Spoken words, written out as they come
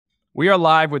We are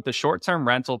live with the Short Term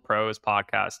Rental Pros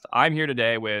podcast. I'm here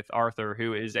today with Arthur,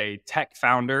 who is a tech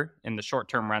founder in the short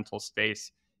term rental space.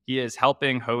 He is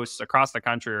helping hosts across the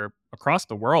country or across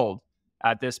the world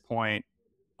at this point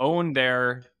own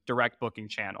their direct booking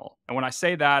channel. And when I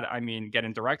say that, I mean get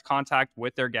in direct contact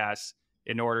with their guests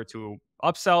in order to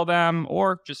upsell them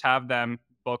or just have them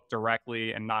book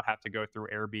directly and not have to go through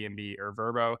Airbnb or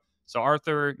Verbo. So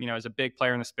Arthur, is a big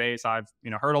player in the space. I've,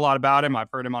 heard a lot about him. I've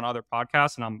heard him on other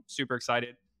podcasts, and I'm super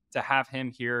excited to have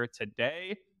him here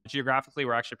today. Geographically,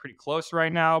 we're actually pretty close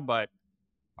right now, but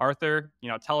Arthur,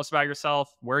 tell us about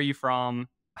yourself. Where are you from?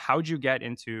 How'd you get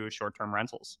into short-term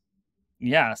rentals?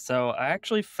 Yeah, so I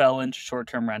actually fell into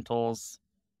short-term rentals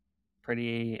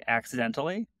pretty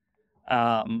accidentally.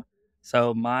 Um,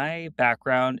 so my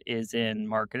background is in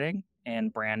marketing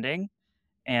and branding,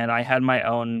 and I had my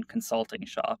own consulting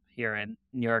shop here in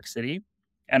New York City,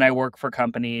 and I work for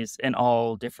companies in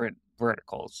all different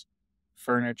verticals: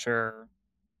 furniture,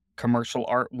 commercial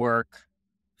artwork,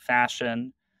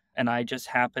 fashion, and I just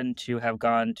happened to have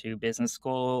gone to business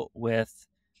school with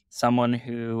someone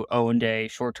who owned a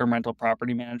short-term rental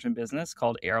property management business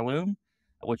called Heirloom,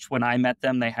 which when I met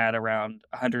them, they had around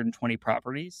 120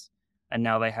 properties, and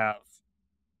now they have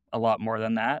a lot more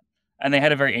than that. And they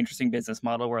had a very interesting business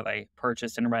model where they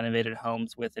purchased and renovated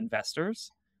homes with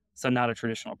investors, so not a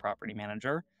traditional property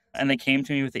manager. And they came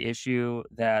to me with the issue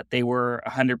that they were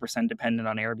 100% dependent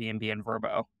on Airbnb and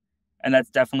Vrbo. And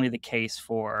that's definitely the case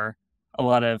for a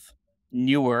lot of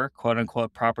newer, quote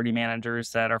unquote, property managers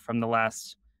that are from the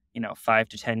last, 5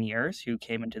 to 10 years who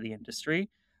came into the industry,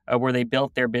 where they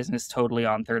built their business totally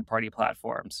on third party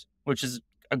platforms, which is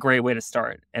a great way to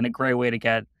start and a great way to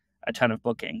get a ton of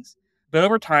bookings. But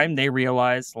over time, they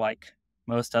realized, like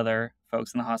most other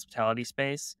folks in the hospitality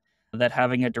space, that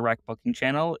having a direct booking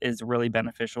channel is really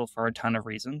beneficial for a ton of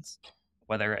reasons,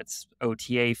 whether it's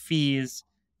OTA fees,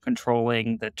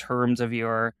 controlling the terms of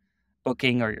your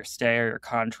booking or your stay or your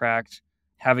contract,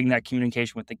 having that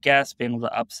communication with the guests, being able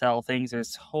to upsell things.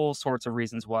 There's whole sorts of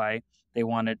reasons why they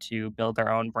wanted to build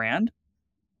their own brand.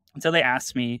 And so they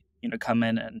asked me, come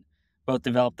in and both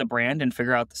develop the brand and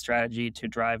figure out the strategy to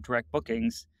drive direct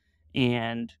bookings.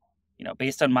 And,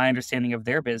 based on my understanding of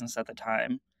their business at the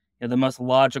time, the most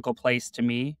logical place to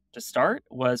me to start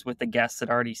was with the guests that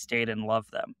already stayed and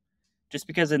loved them. Just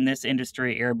because in this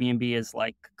industry, Airbnb is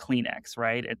like Kleenex,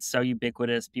 right? It's so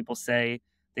ubiquitous. People say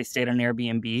they stayed on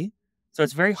Airbnb. So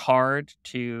it's very hard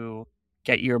to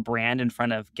get your brand in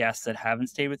front of guests that haven't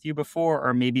stayed with you before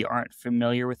or maybe aren't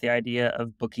familiar with the idea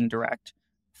of booking direct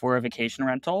for a vacation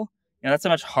rental. That's a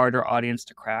much harder audience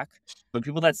to crack. But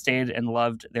people that stayed and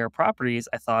loved their properties,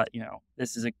 I thought,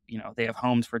 this is they have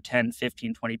homes for 10,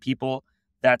 15, 20 people.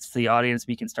 That's the audience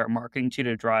we can start marketing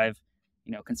to drive,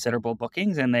 considerable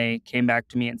bookings. And they came back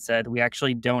to me and said, we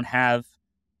actually don't have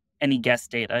any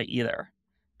guest data either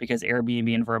because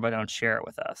Airbnb and Vrbo don't share it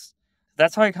with us.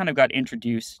 That's how I kind of got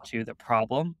introduced to the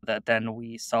problem that then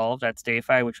we solved at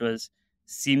StayFi, which was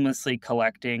seamlessly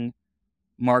collecting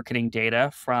marketing data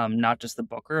from not just the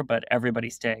booker, but everybody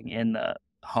staying in the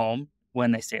home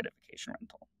when they stay at a vacation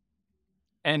rental.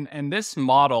 And this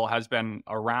model has been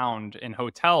around in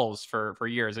hotels for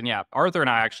years. And yeah, Arthur and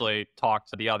I actually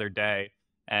talked the other day,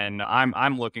 and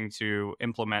I'm looking to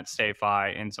implement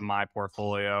StayFi into my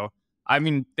portfolio. I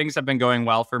mean, things have been going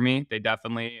well for me. They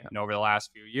definitely, over the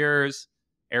last few years,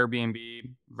 Airbnb,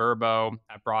 Vrbo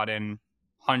have brought in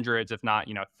hundreds, if not,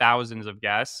 thousands of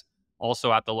guests.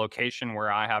 Also at the location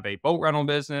where I have a boat rental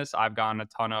business, I've gotten a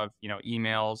ton of,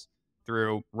 emails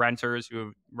through renters who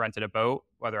have rented a boat,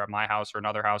 whether at my house or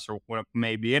another house or what it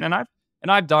may be. And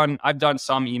I've done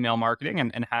some email marketing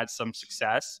and had some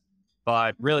success.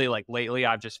 But really, like lately,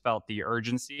 I've just felt the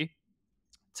urgency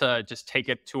to just take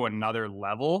it to another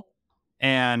level.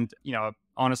 And,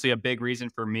 honestly, a big reason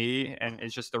for me and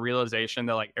it's just the realization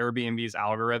that like Airbnb's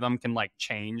algorithm can like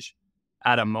change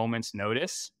at a moment's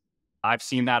notice. I've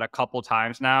seen that a couple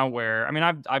times now where I mean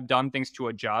I've done things to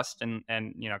adjust and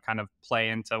kind of play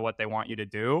into what they want you to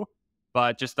do,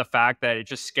 but just the fact that it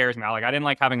just scares me. Like I didn't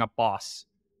like having a boss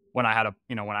when I had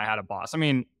a boss. I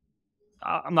mean,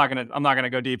 I'm not gonna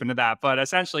go deep into that, but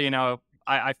essentially,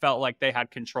 I felt like they had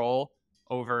control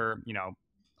over,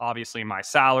 obviously my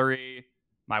salary,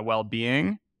 my well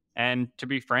being, and to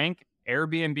be frank,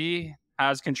 Airbnb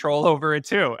has control over it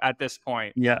too at this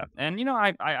point. Yeah. And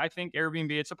I think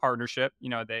Airbnb it's a partnership.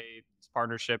 It's a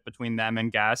partnership between them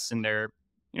and guests, and they're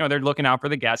looking out for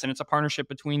the guests, and it's a partnership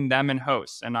between them and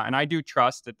hosts. And I do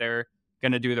trust that they're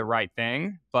going to do the right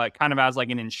thing, but kind of as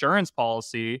like an insurance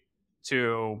policy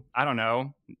to I don't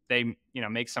know they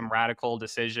make some radical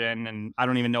decision, and I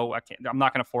don't even know I'm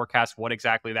not going to forecast what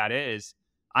exactly that is,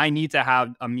 I need to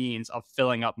have a means of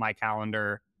filling up my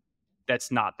calendar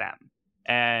that's not them.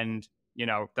 And,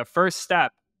 the first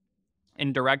step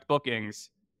in direct bookings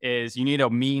is you need a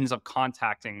means of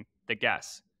contacting the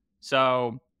guests.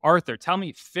 So, Arthur, tell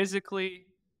me physically,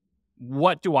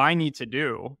 what do I need to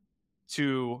do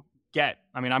to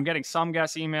I'm getting some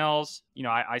guest emails.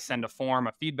 I send a form,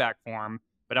 a feedback form,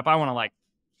 but if I want to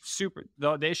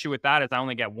the issue with that is I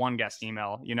only get one guest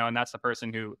email, and that's the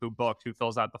person who booked, who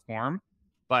fills out the form.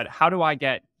 But how do I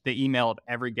get the email of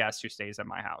every guest who stays at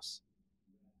my house?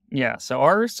 Yeah. So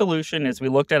our solution is we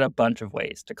looked at a bunch of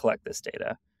ways to collect this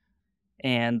data.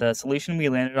 And the solution we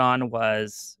landed on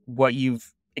was what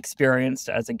you've experienced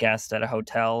as a guest at a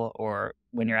hotel or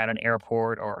when you're at an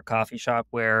airport or a coffee shop,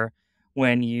 where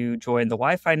when you join the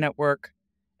Wi Fi network,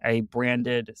 a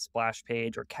branded splash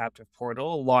page or captive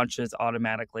portal launches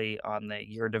automatically on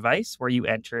your device where you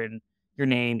enter in your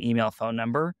name, email, phone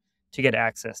number to get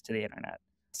access to the internet.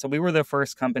 So we were the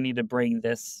first company to bring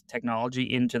this technology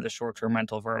into the short-term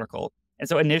rental vertical. And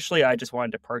so initially I just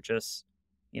wanted to purchase,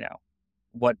 you know,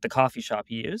 what the coffee shop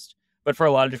used. But for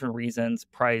a lot of different reasons,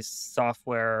 price,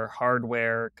 software,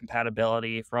 hardware,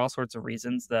 compatibility, for all sorts of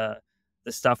reasons, the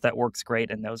stuff that works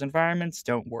great in those environments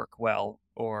don't work well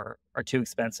or are too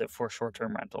expensive for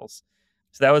short-term rentals.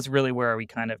 So that was really where we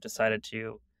kind of decided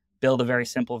to build a very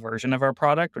simple version of our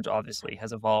product, which obviously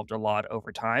has evolved a lot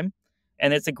over time.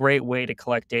 And it's a great way to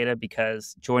collect data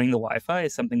because joining the Wi-Fi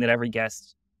is something that every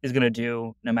guest is going to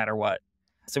do no matter what.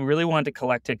 So we really wanted to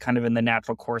collect it kind of in the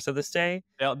natural course of the stay.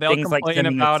 They'll Things like complain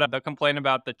sending a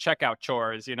about the checkout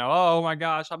chores. Oh my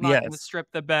gosh, I'm not going to yes. strip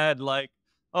the bed.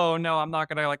 Oh no, I'm not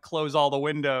going to close all the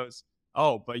windows.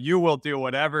 Oh, but you will do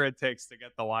whatever it takes to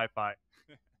get the Wi-Fi.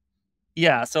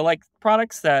 Yeah, so, like,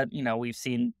 products that, we've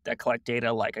seen that collect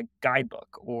data like a guidebook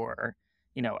or,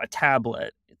 a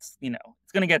tablet, it's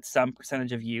gonna get some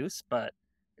percentage of use, but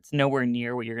it's nowhere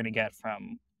near what you're gonna get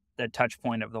from the touch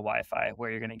point of the Wi-Fi,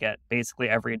 where you're gonna get basically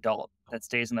every adult that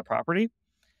stays in the property.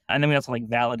 And then we also, like,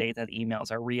 validate that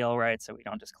emails are real, right? So we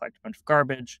don't just collect a bunch of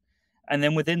garbage. And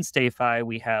then within StayFi,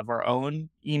 we have our own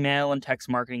email and text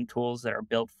marketing tools that are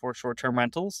built for short-term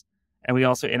rentals. And we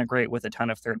also integrate with a ton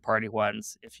of third-party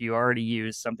ones. If you already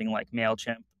use something like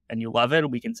Mailchimp and you love it,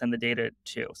 we can send the data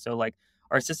too. So like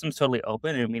our system's totally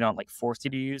open and we don't like force you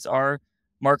to use our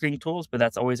marketing tools, but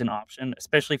that's always an option,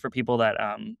 especially for people that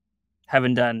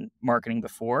haven't done marketing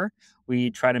before.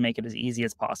 We try to make it as easy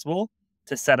as possible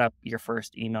to set up your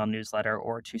first email newsletter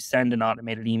or to send an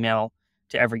automated email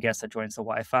to every guest that joins the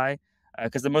Wi-Fi.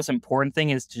 Because the most important thing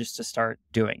is just to start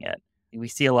doing it. We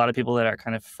see a lot of people that are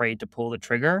kind of afraid to pull the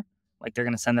trigger, like they're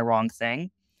going to send the wrong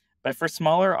thing. But for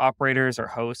smaller operators or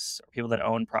hosts or people that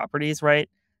own properties, right,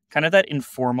 kind of that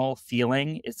informal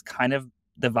feeling is kind of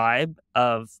the vibe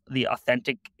of the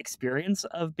authentic experience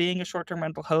of being a short-term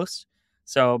rental host.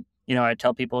 So, I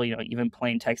tell people, even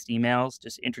plain text emails,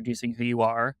 just introducing who you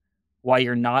are, why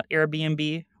you're not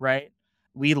Airbnb, right?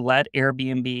 We let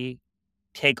Airbnb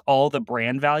take all the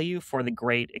brand value for the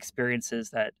great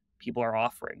experiences that people are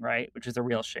offering, right? Which is a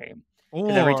real shame.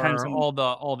 Because every time Or someone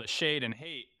all the shade and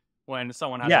hate when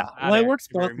someone has a yeah, bad well, it works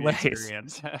both Airbnb ways.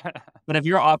 experience. But if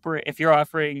you're offering,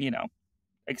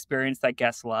 experience that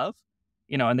guests love,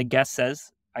 and the guest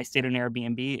says, "I stayed in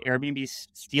Airbnb," Airbnb's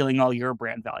stealing all your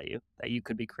brand value that you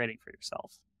could be creating for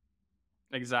yourself.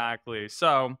 Exactly.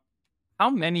 So, how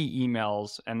many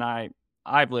emails, and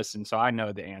I've listened, so I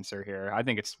know the answer here. I'm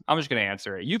just gonna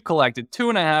answer it. You've collected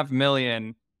 2.5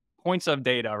 million points of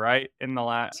data, right? In the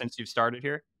last since you've started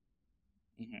here.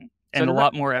 Mhm. So And a does that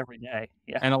lot more every day.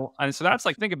 Yeah. and so that's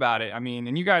think about it. I mean,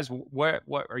 and you guys, what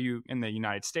are you in the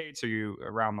United States? Are you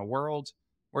around the world?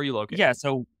 Where are you located? Yeah,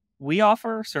 so we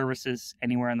offer services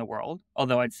anywhere in the world,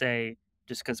 although I'd say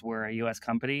just because 'cause we're a US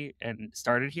company and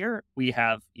started here, we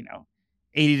have,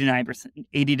 80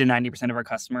 to 90% of our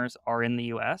customers are in the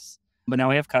US. But now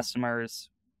we have customers,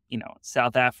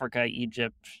 South Africa,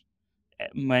 Egypt,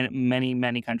 many,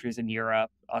 many countries in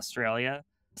Europe, Australia.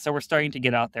 So we're starting to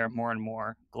get out there more and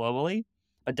more globally.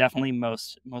 But definitely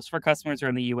most of our customers are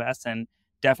in the US and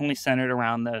definitely centered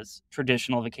around those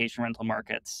traditional vacation rental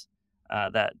markets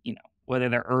that, whether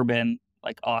they're urban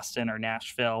like Austin or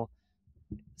Nashville,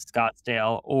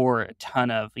 Scottsdale, or a ton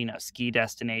of, ski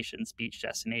destinations, beach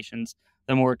destinations,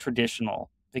 the more traditional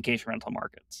vacation rental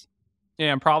markets.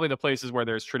 Yeah, and probably the places where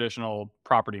there's traditional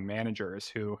property managers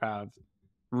who have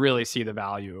really see the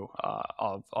value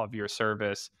of your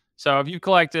service. So if you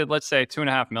collected, let's say,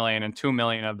 2.5 million, and 2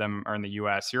 million of them are in the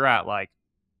U.S., you're at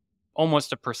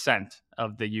almost 1%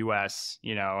 of the U.S.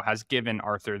 Has given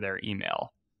Arthur their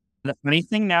email. The funny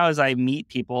thing now is I meet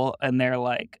people and they're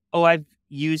like, "Oh, I've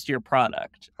used your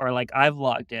product," or like, "I've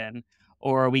logged in,"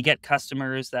 or we get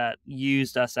customers that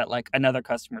used us at like another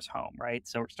customer's home, right?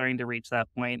 So we're starting to reach that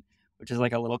point, which is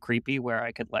like a little creepy, where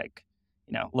I could like,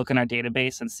 look in our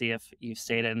database and see if you've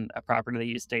stayed in a property that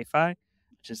used StayFi,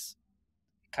 which is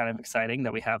kind of exciting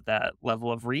that we have that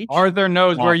level of reach. Arthur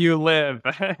knows where Um, you live.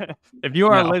 If you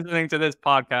are no, listening to this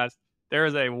podcast, there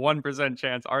is a 1%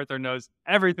 chance Arthur knows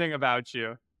everything about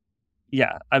you.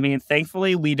 yeah. I mean,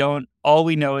 thankfully, we don't. All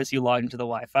we know is you log into the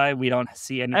Wi-Fi. We don't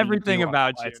see anything you Everything do on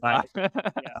about the you. Wi-Fi.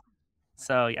 Yeah.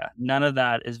 So yeah, none of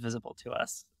that is visible to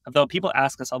us. Though people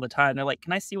ask us all the time, they're like,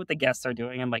 "Can I see what the guests are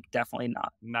doing?" I'm like, "Definitely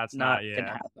not. That's Not not, gonna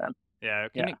yeah. happen." Yeah.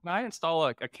 Yeah. Can I install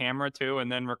a camera too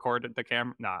and then record the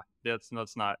camera? Nah, that's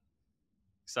not.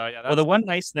 So yeah, Well, the that's one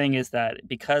nice thing is that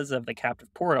because of the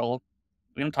captive portal,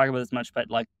 we don't talk about this much, but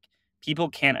like people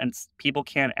can't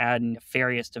add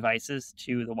nefarious devices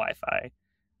to the Wi-Fi.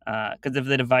 Because if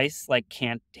the device like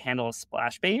can't handle a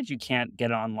splash page, you can't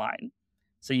get it online.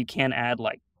 So you can't add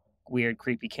like weird,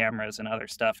 creepy cameras and other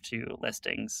stuff to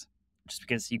listings just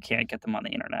because you can't get them on the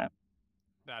internet.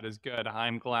 that is good.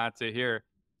 I'm glad to hear.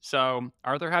 So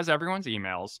Arthur has everyone's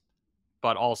emails,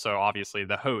 but also obviously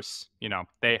the hosts,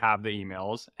 they have the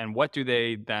emails. And what do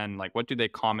they then like? What do they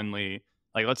commonly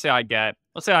like? Let's say I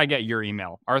get your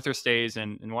email. Arthur stays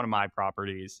in one of my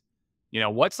properties.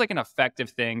 What's like an effective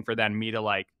thing for then me to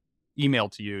like email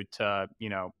to you to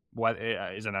what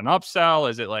is it an upsell?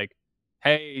 Is it like,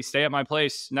 hey, stay at my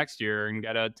place next year and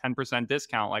get a 10%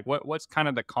 discount? Like what's kind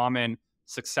of the common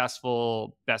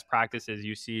successful best practices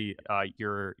you see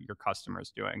your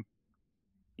customers doing?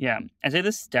 Yeah, I'd say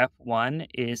the step one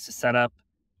is to set up.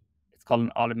 It's called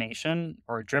an automation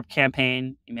or a drip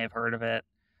campaign. You may have heard of it.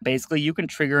 Basically, you can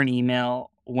trigger an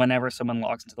email whenever someone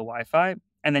logs into the Wi-Fi,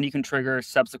 and then you can trigger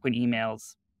subsequent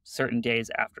emails certain days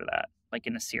after that, like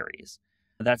in a series.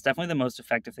 That's definitely the most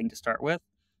effective thing to start with.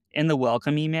 In the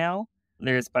welcome email,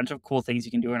 there's a bunch of cool things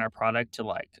you can do in our product to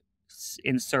like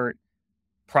insert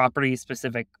property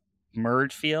specific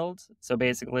merge fields. So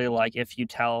basically, like if you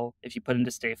put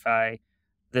into StayFi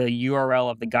the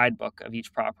URL of the guidebook of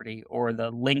each property or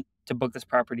the link to book this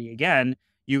property again,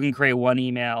 you can create one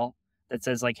email that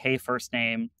says like, "Hey, first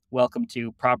name, welcome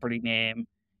to property name.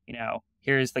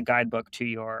 Here's the guidebook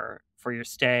for your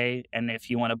stay, and if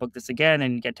you want to book this again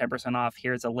and get 10% off,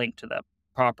 here's a link to the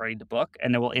property to book."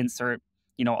 And it will insert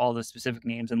all the specific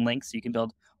names and links, so you can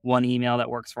build one email that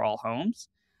works for all homes.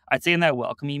 I'd say in that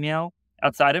welcome email,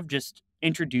 outside of just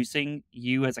introducing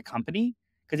you as a company,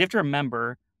 because you have to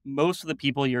remember most of the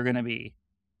people you're going to be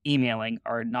emailing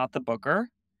are not the booker.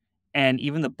 And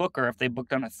even the booker, if they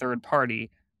booked on a third party,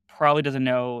 probably doesn't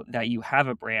know that you have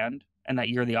a brand and that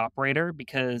you're the operator,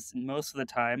 because most of the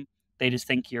time they just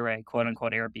think you're a quote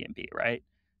unquote Airbnb, right?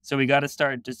 So we got to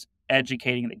start just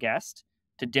educating the guest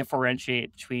to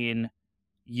differentiate between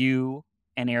you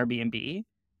and Airbnb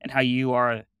and how you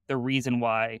are the reason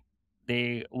why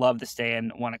they love to stay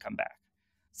and want to come back.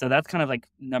 So that's kind of like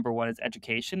number one is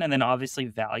education. And then obviously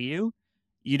value.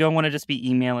 You don't want to just be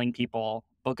emailing people,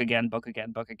 book again, book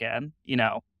again, book again.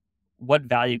 What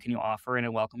value can you offer in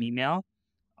a welcome email?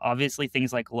 Obviously,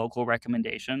 things like local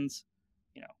recommendations.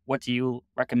 What do you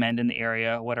recommend in the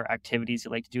area? What are activities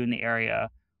you like to do in the area?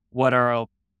 What are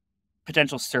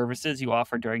potential services you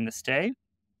offer during the stay?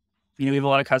 We have a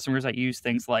lot of customers that use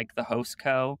things like the Host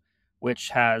Co, which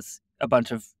has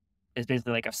is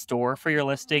basically like a store for your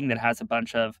listing that has a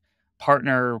bunch of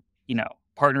partner,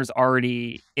 partners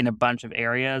already in a bunch of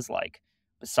areas like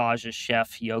massages,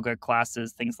 chef, yoga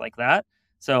classes, things like that.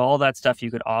 So all that stuff you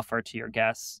could offer to your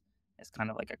guests as kind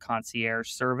of like a concierge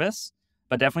service,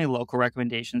 but definitely local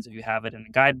recommendations if you have it in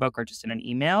a guidebook or just in an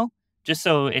email, just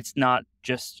so it's not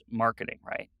just marketing,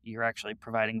 right? You're actually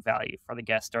providing value for the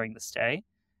guests during the stay.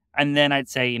 And then I'd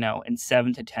say, in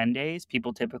 7 to 10 days,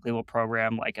 people typically will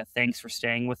program like a thanks for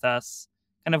staying with us,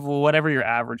 kind of whatever your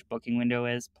average booking window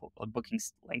is, booking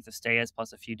length of stay is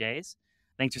plus a few days.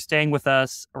 Thanks for staying with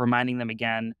us, reminding them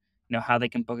again, how they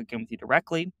can book again with you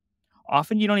directly.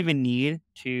 Often you don't even need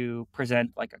to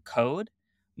present like a code.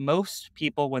 Most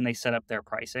people, when they set up their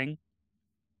pricing,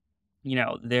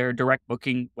 their direct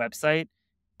booking website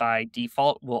by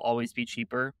default will always be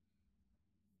cheaper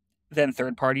than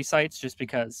third party sites just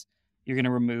because you're going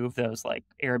to remove those like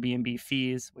Airbnb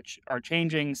fees, which are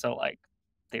changing. So like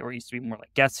they were used to be more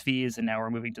like guest fees and now we're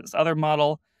moving to this other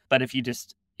model. But if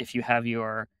you have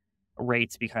your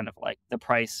rates be kind of like the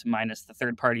price minus the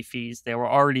third party fees, they will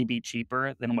already be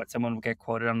cheaper than what someone would get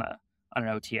quoted on an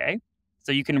OTA.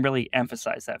 So you can really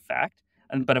emphasize that fact.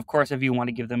 But of course, if you want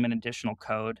to give them an additional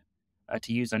code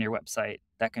to use on your website,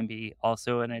 that can be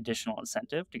also an additional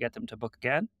incentive to get them to book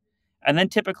again. And then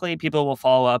typically people will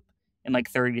follow up in like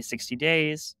 30 to 60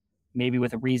 days. maybe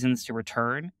with reasons to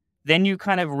return. Then you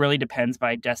kind of really depends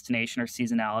by destination or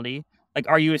seasonality. Like,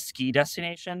 are you a ski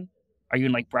destination? Are you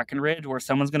in like Breckenridge where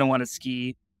someone's going to want to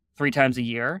ski 3 times a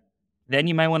year? Then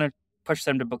you might want to push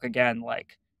them to book again,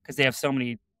 like, because they have so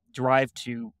many drive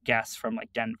to guests from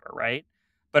like Denver, right?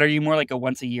 But are you more like a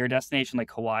once a year destination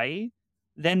like Hawaii?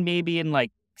 Then maybe in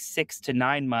like 6 to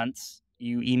 9 months,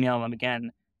 you email them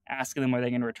again, asking them are they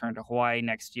going to return to Hawaii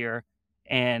next year,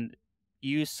 and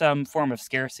use some form of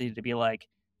scarcity to be like,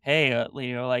 hey,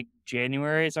 like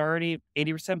January is already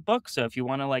 80% booked. So if you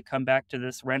want to like come back to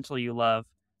this rental you love,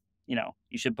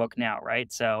 you should book now,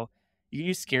 right? So you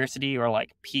use scarcity or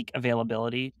like peak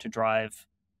availability to drive,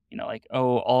 like,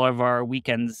 oh, all of our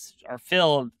weekends are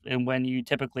filled and when you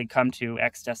typically come to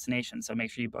X destination. So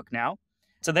make sure you book now.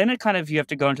 So then you have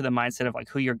to go into the mindset of like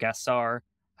who your guests are,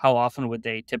 how often would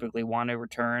they typically want to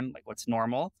return, like what's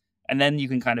normal. And then you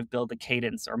can kind of build a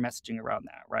cadence or messaging around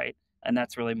that, right? And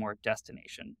that's really more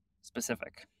destination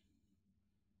specific.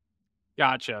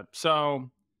 Gotcha. So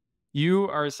you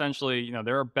are essentially,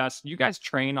 there are best. You guys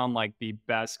train on like the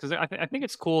best because I think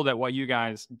it's cool that what you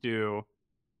guys do.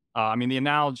 I mean, the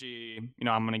analogy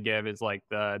I'm going to give is like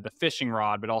the fishing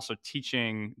rod, but also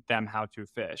teaching them how to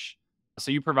fish. So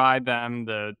you provide them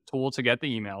the tool to get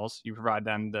the emails. You provide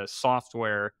them the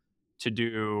software to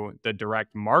do the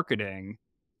direct marketing.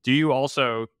 Do you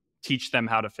also teach them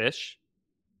how to fish?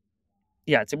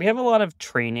 Yeah, so we have a lot of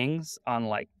trainings on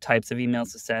like types of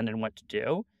emails to send and what to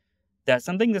do. That's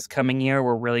something this coming year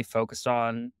we're really focused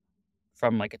on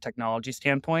from like a technology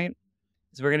standpoint.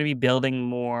 Is we're going to be building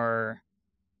more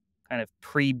kind of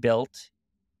pre-built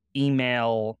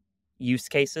email use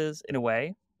cases in a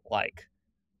way, like,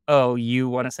 oh, you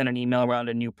want to send an email around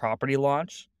a new property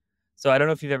launch. So I don't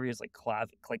know if you've ever used like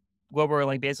like what we're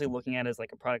like basically looking at is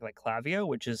like a product like Klaviyo,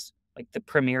 which is like the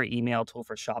premier email tool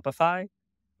for Shopify,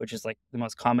 which is like the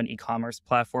most common e-commerce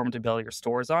platform to build your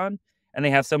stores on. And they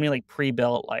have so many like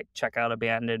pre-built like checkout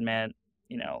abandonment,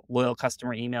 loyal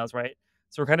customer emails, right?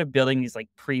 So we're kind of building these like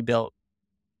pre-built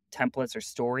templates or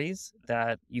stories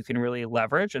that you can really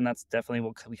leverage, and that's definitely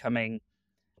will be coming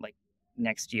like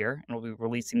next year, and we'll be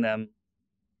releasing them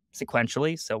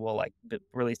sequentially. So we'll like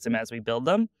release them as we build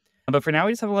them. But for now,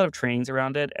 we just have a lot of trainings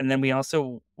around it. And then we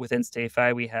also, within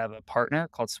StayFi, we have a partner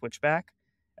called Switchback.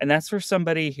 And that's for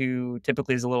somebody who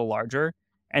typically is a little larger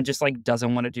and just like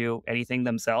doesn't want to do anything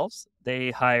themselves.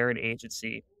 They hire an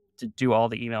agency to do all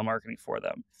the email marketing for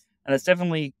them. And that's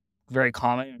definitely very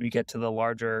common when you get to the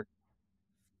larger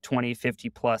 20, 50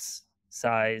 plus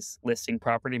size listing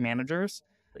property managers.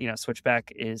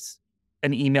 Switchback is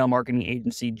an email marketing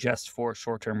agency just for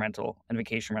short-term rental and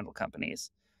vacation rental companies.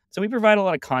 So we provide a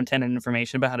lot of content and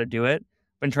information about how to do it.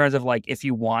 But in terms of like, if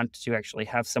you want to actually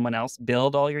have someone else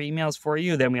build all your emails for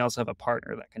you, then we also have a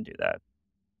partner that can do that.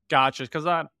 Gotcha. Because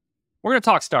we're going to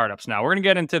talk startups now. We're going to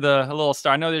get into a little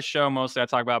start. I know this show mostly I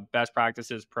talk about best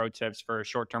practices, pro tips for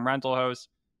short-term rental hosts.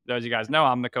 Those of you guys know,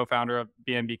 I'm the co-founder of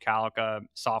BNBCalc, a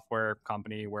software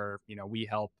company where we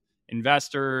help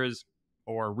investors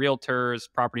or realtors,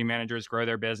 property managers grow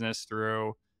their business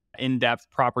through in-depth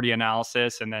property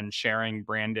analysis and then sharing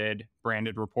branded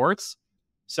reports.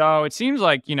 So it seems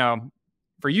like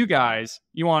for you guys,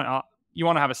 you want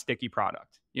to have a sticky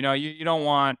product. You don't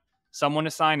want someone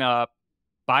to sign up,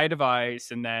 buy a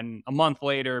device, and then a month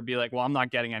later be like, well, I'm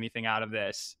not getting anything out of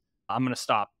this. I'm going to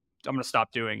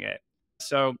stop doing it.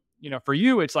 So, for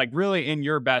you, it's like really in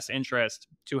your best interest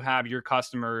to have your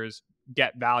customers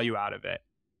get value out of it.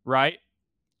 Right.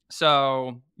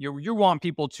 So you want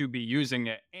people to be using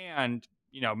it and,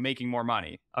 making more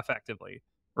money effectively.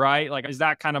 Right. Like, is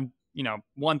that kind of,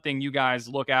 one thing you guys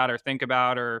look at or think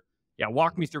about, or yeah,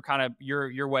 walk me through kind of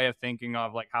your way of thinking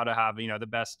of like how to have, the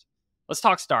best. Let's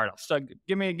talk startups. So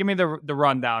give me the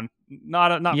rundown,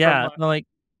 not from Yeah, no, like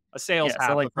a sales yeah, so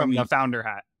hat, like but from the founder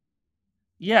hat.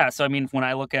 so I mean, when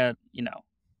I look at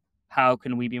how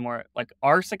can we be more like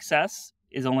our success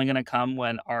is only going to come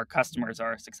when our customers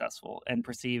are successful and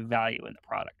perceive value in the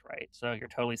product, right? So you're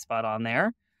totally spot on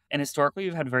there. And historically,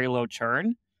 we've had very low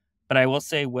churn. But I will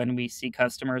say when we see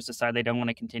customers decide they don't want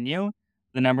to continue,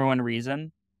 the number one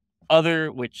reason,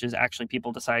 which is actually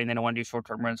people deciding they don't want to do short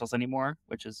term rentals anymore,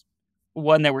 which is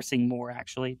one that we're seeing more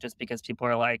actually, just because people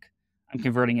are like, I'm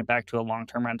converting it back to a long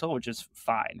term rental, which is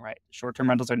fine, right? Short term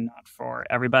rentals are not for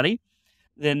everybody.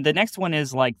 Then the next one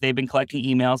is like they've been collecting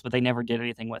emails, but they never did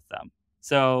anything with them.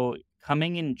 So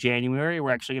coming in January,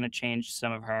 we're actually going to change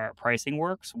some of our pricing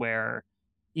works where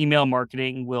email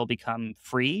marketing will become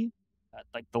free at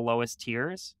like the lowest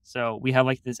tiers. So we have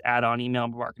like this add-on email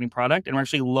marketing product, and we're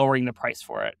actually lowering the price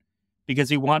for it because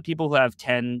we want people who have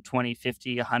 10, 20,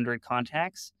 50, 100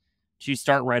 contacts to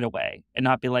start right away and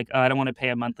not be like, oh, I don't want to pay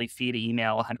a monthly fee to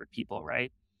email 100 people,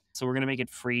 right? So we're going to make it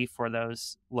free for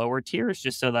those lower tiers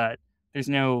just so that there's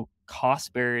no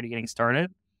cost barrier to getting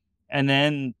started. And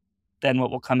then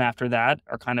what will come after that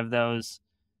are kind of those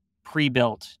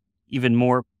pre-built, even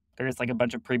more. There's like a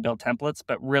bunch of pre-built templates,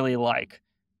 but really like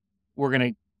we're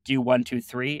going to do 1, 2,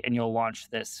 3, and you'll launch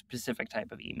this specific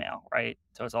type of email, right?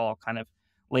 So it's all kind of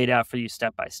laid out for you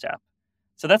step by step.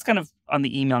 So that's kind of on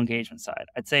the email engagement side.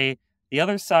 I'd say the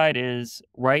other side is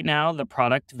right now the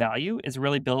product value is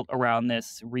really built around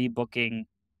this rebooking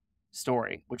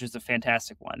story, which is a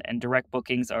fantastic one. And direct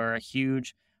bookings are a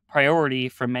huge priority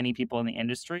for many people in the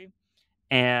industry.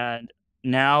 And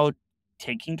now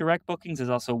taking direct bookings is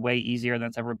also way easier than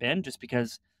it's ever been just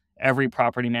because every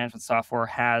property management software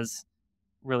has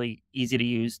really easy to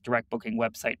use direct booking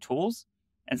website tools.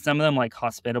 And some of them, like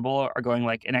Hospitable, are going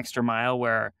like an extra mile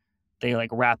where they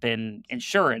like wrap in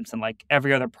insurance and like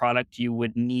every other product you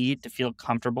would need to feel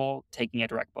comfortable taking a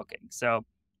direct booking. So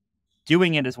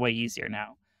doing it is way easier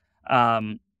now.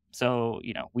 So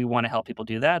we want to help people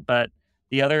do that. But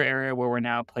the other area where we're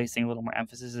now placing a little more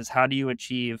emphasis is how do you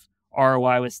achieve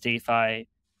ROI with StayFi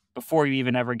before you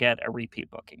even ever get a repeat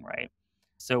booking, right?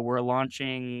 So we're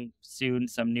launching soon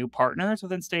some new partners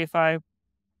within StayFi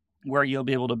where you'll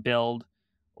be able to build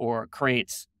or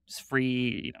create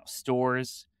free,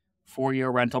 stores for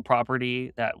your rental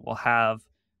property that will have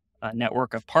a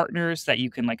network of partners that you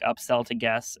can like upsell to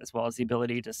guests, as well as the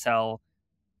ability to sell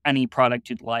any product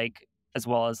you'd like, as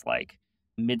well as like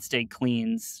mid-stay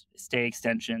cleans, stay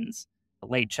extensions,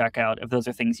 late checkout, if those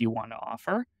are things you want to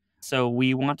offer. So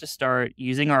we want to start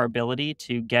using our ability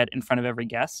to get in front of every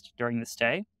guest during the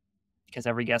stay, because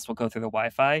every guest will go through the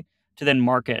Wi-Fi, to then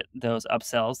market those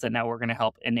upsells that now we're going to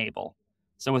help enable.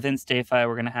 So within StayFi,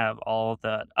 we're going to have all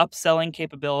the upselling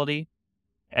capability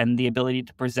and the ability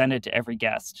to present it to every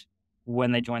guest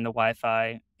when they join the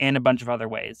Wi-Fi, and a bunch of other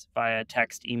ways via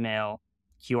text, email,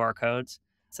 QR codes,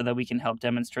 so that we can help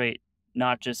demonstrate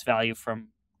not just value from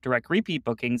direct repeat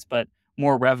bookings, but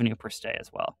more revenue per stay as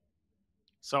well.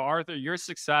 So Arthur, your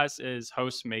success is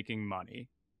hosts making money.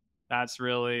 That's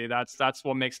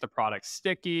what makes the product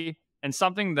sticky, and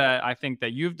something that I think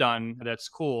that you've done that's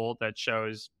cool, that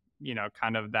shows,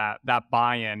 kind of that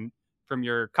buy-in from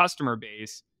your customer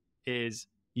base, is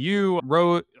I'm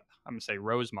gonna say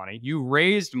rose money. You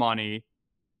raised money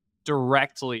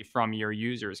directly from your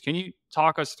users. Can you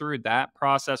talk us through that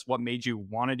process? What made you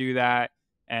want to do that?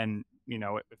 And,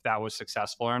 if that was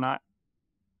successful or not?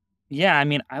 Yeah, I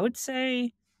mean, I would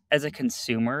say as a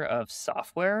consumer of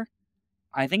software,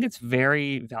 I think it's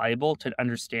very valuable to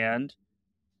understand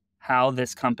how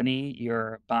this company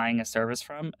you're buying a service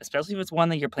from, especially if it's one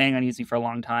that you're planning on using for a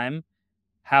long time,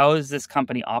 how does this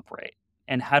company operate?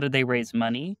 And how do they raise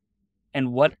money?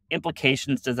 And what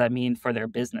implications does that mean for their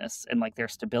business and like their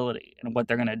stability and what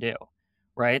they're going to do?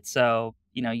 Right. So,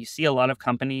 you see a lot of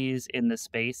companies in this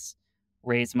space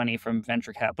raise money from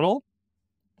venture capital.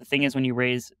 The thing is, when you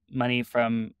raise money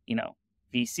from,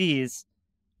 VCs,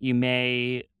 you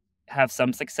may have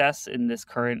some success in this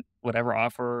current whatever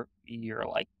offer you're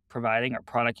like providing or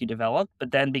product you develop.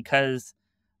 But then because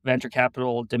venture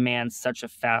capital demands such a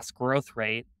fast growth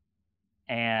rate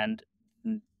and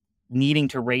needing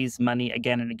to raise money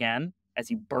again and again as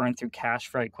you burn through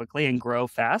cash very quickly and grow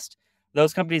fast,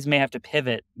 those companies may have to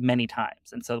pivot many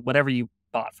times. And so whatever you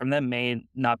bought from them may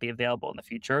not be available in the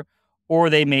future, or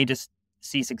they may just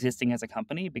cease existing as a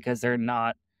company because they're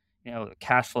not, the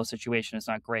cash flow situation is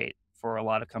not great for a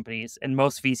lot of companies. And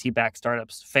most VC backed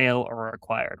startups fail or are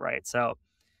acquired, right? So,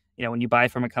 when you buy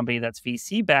from a company that's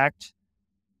VC backed,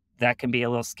 that can be a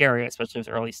little scary, especially if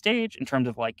it's early stage, in terms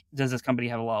of like, does this company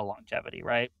have a lot of longevity,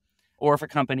 right? Or if a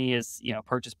company is,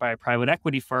 purchased by a private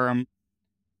equity firm,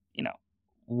 you know,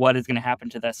 what is going to happen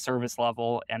to that service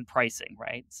level and pricing,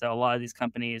 right? So a lot of these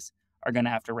companies are going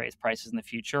to have to raise prices in the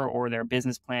future, or their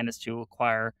business plan is to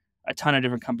acquire a ton of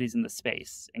different companies in the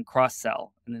space and cross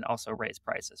sell and then also raise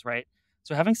prices, right?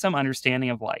 So having some understanding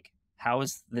of like, how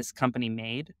is this company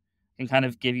made can kind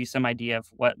of give you some idea of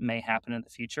what may happen in the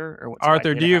future or what's Arthur,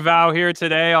 likely do to you happen. vow here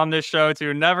today on this show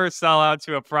to never sell out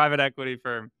to a private equity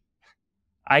firm?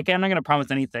 I'm not going to promise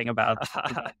anything about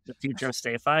the future of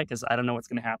StayFi because I don't know what's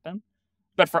going to happen.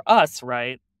 But for us,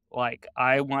 right, like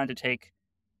I wanted to take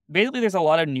basically there's a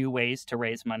lot of new ways to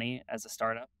raise money as a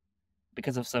startup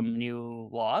because of some new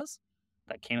laws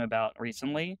that came about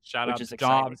recently, Shout which out is to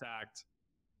exciting. Jobs Act.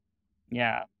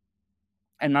 Yeah.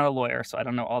 I'm not a lawyer, so I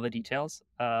don't know all the details,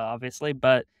 obviously,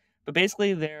 but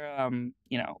basically they're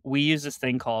we use this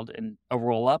thing called a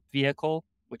roll-up vehicle,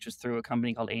 which is through a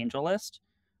company called AngelList,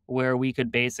 where we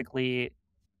could basically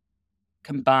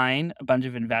combine a bunch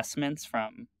of investments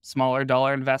from smaller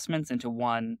dollar investments into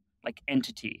one like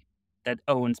entity that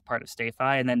owns part of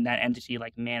StayFi, and then that entity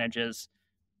like manages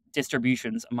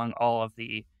distributions among all of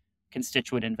the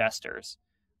constituent investors.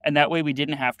 And that way we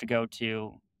didn't have to go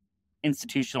to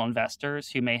institutional investors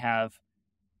who may have,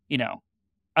 you know,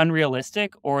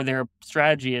 unrealistic, or their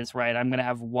strategy is right. I'm going to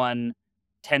have one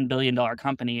 $10 billion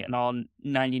company and all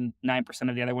 99%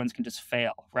 of the other ones can just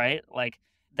fail, right? Like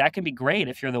that can be great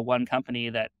if you're the one company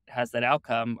that has that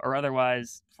outcome, or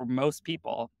otherwise, for most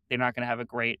people, they're not going to have a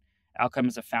great outcome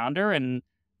as a founder. And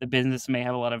the business may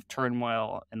have a lot of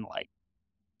turmoil and like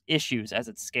issues as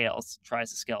it scales, tries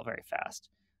to scale very fast.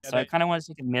 Yeah, So I kind of want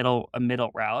to take a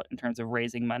middle route in terms of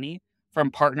raising money from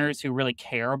partners who really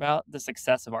care about the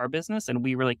success of our business, and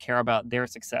we really care about their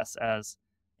success as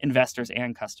investors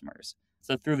and customers.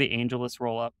 So through the AngelList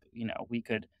roll up, we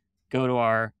could go to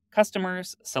our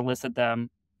customers, solicit them,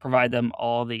 provide them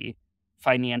all the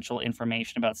financial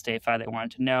information about StayFi they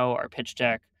wanted to know, our pitch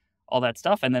deck, all that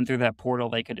stuff, and then through that portal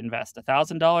they could invest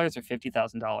 $1,000 or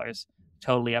 $50,000,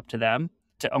 totally up to them,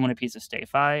 to own a piece of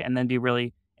StayFi and then be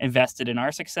really invested in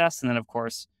our success. And then, of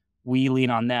course, we lean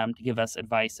on them to give us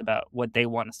advice about what they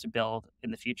want us to build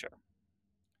in the future.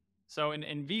 So in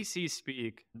VC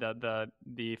speak,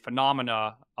 the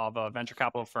phenomena of a venture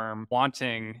capital firm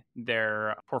wanting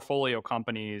their portfolio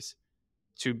companies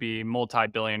to be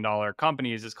multi-billion dollar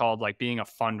companies is called like being a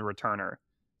fund returner.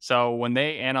 So when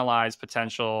they analyze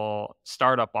potential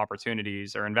startup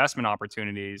opportunities or investment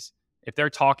opportunities, if they're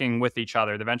talking with each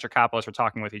other, the venture capitalists are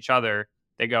talking with each other,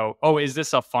 they go, "Oh, is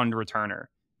this a fund returner?"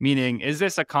 Meaning, is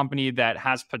this a company that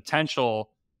has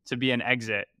potential to be an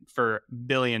exit for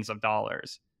billions of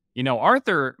dollars?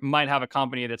 Arthur might have a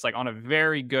company that's like on a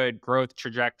very good growth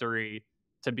trajectory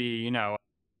to be,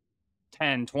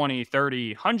 10, 20,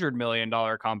 30, $100 million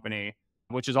company,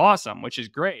 which is awesome, which is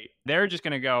great. They're just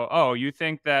going to go, "Oh, you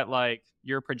think that like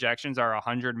your projections are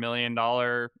 $100 million,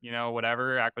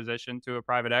 whatever acquisition to a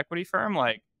private equity firm?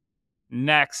 Like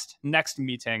next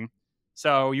meeting."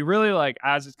 So you really like,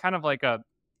 as it's kind of like a,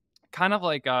 I'm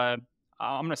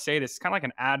going to say this, kind of like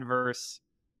an adverse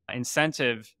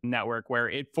incentive network where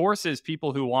it forces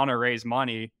people who want to raise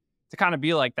money to kind of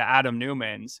be like the Adam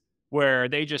Newmans, where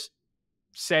they just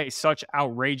say such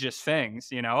outrageous things,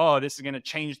 "Oh, this is going to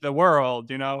change the world,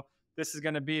 this is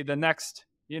going to be the next,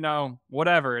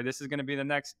 whatever, this is going to be the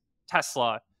next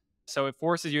Tesla." So it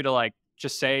forces you to like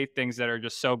just say things that are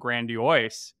just so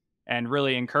grandiose and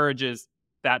really encourages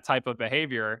that type of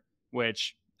behavior,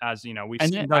 which, as we've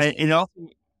And seen, doesn't. it also,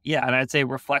 yeah, and I'd say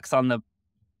reflects on the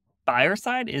buyer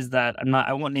side is that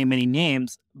I won't name any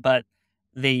names, but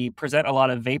they present a lot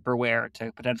of vaporware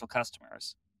to potential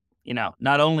customers.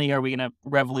 Not only are we going to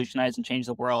revolutionize and change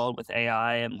the world with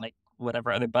AI and like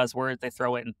whatever other buzzwords they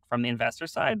throw in from the investor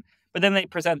side, but then they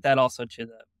present that also to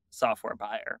the software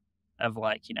buyer of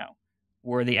like,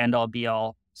 we're the end all be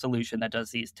all solution that does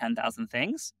these 10,000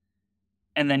 things.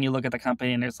 And then you look at the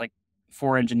company and there's like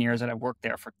 4 engineers that have worked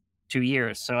there for 2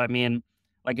 years. So, I mean,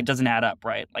 like it doesn't add up,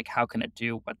 right? Like, how can it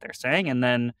do what they're saying? And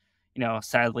then,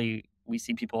 sadly, we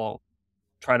see people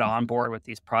try to onboard with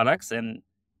these products and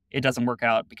it doesn't work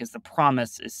out because the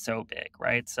promise is so big,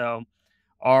 right? So,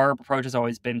 our approach has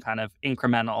always been kind of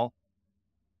incremental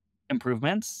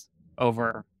improvements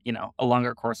over, a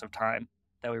longer course of time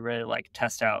that we really like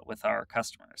test out with our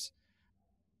customers.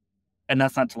 And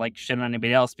that's not to like shit on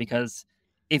anybody else, because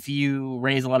if you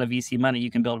raise a lot of VC money, you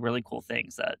can build really cool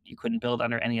things that you couldn't build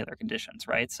under any other conditions,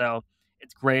 right? So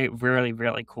it's great, really,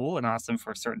 really cool and awesome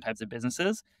for certain types of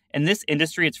businesses. In this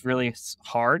industry, it's really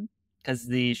hard because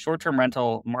the short-term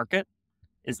rental market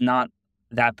is not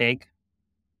that big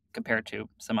compared to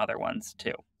some other ones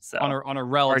too. on So, a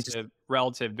or just,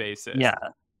 relative basis. yeah,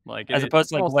 Like as it opposed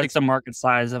to like all what's takes. the market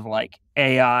size of like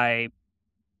AI,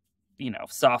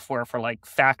 software for like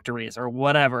factories or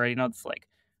whatever, it's like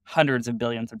hundreds of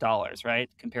billions of dollars, right?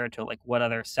 Compared to like what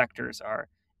other sectors are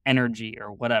energy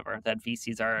or whatever that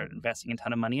VCs are investing a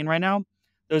ton of money in right now.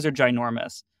 Those are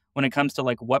ginormous. When it comes to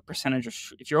like what percentage of,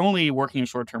 if you're only working in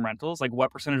short term rentals, like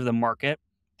what percentage of the market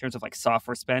in terms of like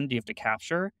software spend do you have to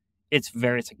capture? It's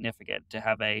very significant to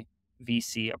have a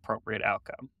VC appropriate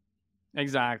outcome.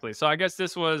 Exactly. So I guess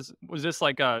was this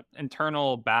like a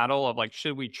internal battle of like,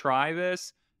 should we try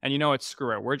this? And it's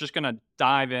screw it. We're just gonna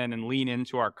dive in and lean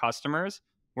into our customers.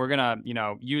 We're gonna,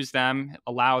 use them,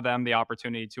 allow them the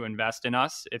opportunity to invest in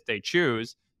us if they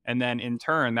choose. And then in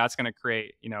turn, that's gonna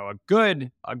create, a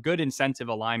good incentive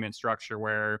alignment structure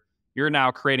where you're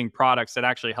now creating products that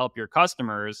actually help your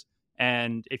customers.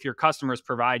 And if your customers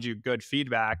provide you good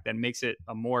feedback that makes it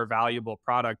a more valuable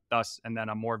product, thus and then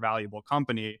a more valuable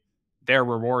company, they're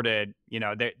rewarded,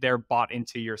 they're bought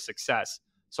into your success.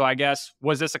 So I guess,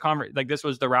 was this like this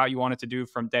was the route you wanted to do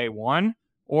from day one,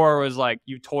 or was like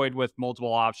you toyed with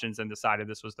multiple options and decided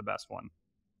this was the best one?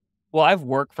 Well, I've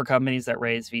worked for companies that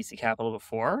raise VC capital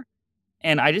before,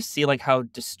 and I just see like how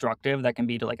destructive that can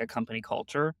be to like a company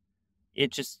culture.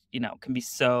 It just, can be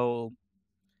so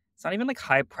it's not even like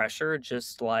high pressure,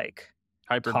 just like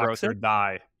Hyper growth or toxic.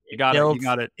 die. You It got it. You builds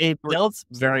got it. it builds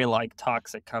very like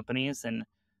toxic companies. And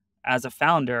as a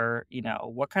founder,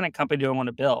 what kind of company do I want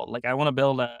to build? Like I want to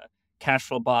build a cash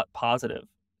flow bot positive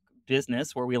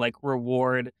business where we like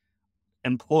reward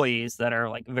employees that are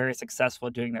like very successful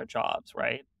doing their jobs,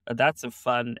 right? That's a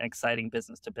fun, exciting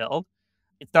business to build.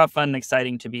 It's not fun and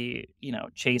exciting to be,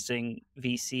 chasing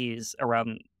VCs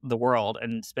around the world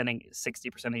and spending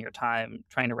 60% of your time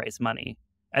trying to raise money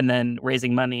and then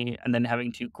raising money and then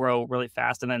having to grow really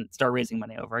fast and then start raising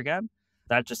money over again.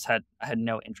 I had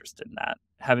no interest in that,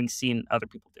 having seen other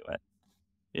people do it.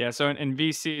 Yeah. So in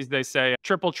VCs, they say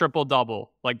triple, triple,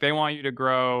 double. Like they want you to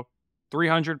grow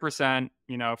 300%.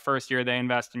 First year they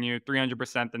invest in you,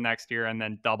 300% the next year, and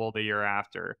then double the year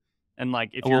after. And like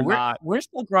if you're Well, not we're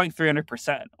still growing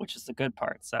 300%, which is the good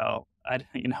part. So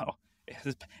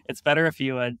it's better if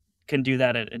you can do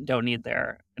that and don't need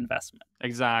their investment.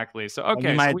 exactly. So That'd be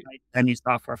okay, my so advice to any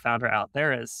software founder out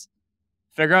there is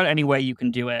figure out any way you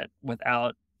can do it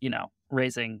without,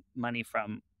 raising money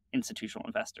from institutional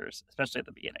investors, especially at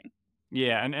the beginning.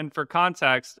 yeah, and for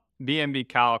context,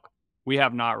 BNBCalc, we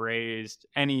have not raised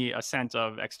any a cent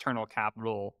of external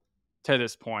capital to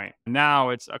this point. Now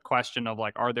it's a question of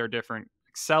like, are there different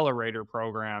accelerator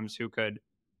programs who could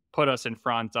put us in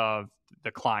front of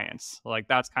the clients? Like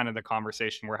that's kind of the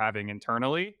conversation we're having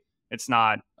internally. It's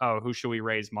not, oh, who should we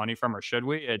raise money from or should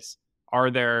we? It's,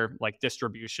 are there like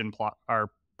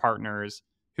or partners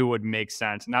who would make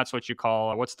sense? And that's what you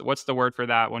call, what's the word for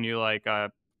that when you like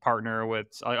partner with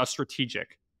a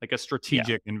strategic, like a Yeah.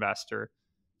 strategic investor.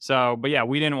 So, but yeah,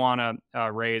 we didn't want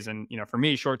to raise, and for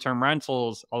me, short-term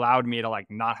rentals allowed me to like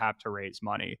not have to raise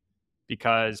money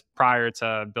because prior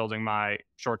to building my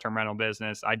short-term rental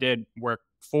business, I did work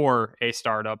for a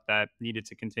startup that needed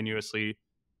to continuously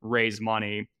raise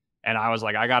money, and I was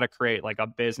like, I got to create like a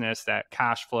business that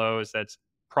cash flows, that's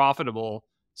profitable.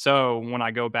 So when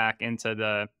I go back into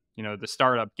the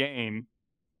startup game,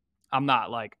 I'm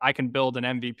not like I can build an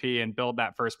MVP and build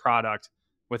that first product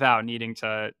without needing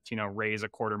to, raise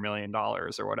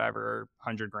 $250,000 or whatever, or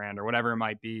 100 grand or whatever it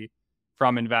might be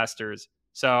from investors.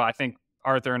 So I think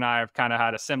Arthur and I have kind of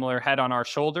had a similar head on our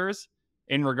shoulders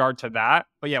in regard to that.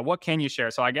 But yeah, what can you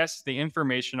share? So I guess the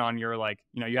information on your like,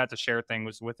 you had to share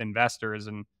things with investors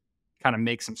and kind of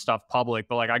make some stuff public.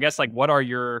 But like, I guess like what are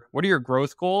your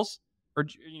growth goals? Or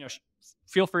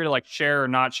feel free to like share or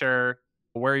not share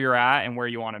where you're at and where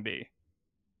you want to be.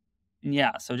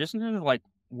 Yeah. So just in terms of like,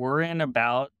 we're in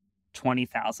about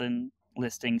 20,000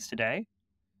 listings today.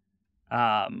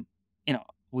 Um,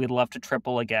 we'd love to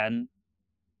triple again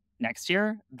next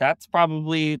year. That's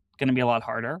probably going to be a lot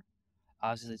harder.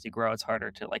 Obviously, as you grow, it's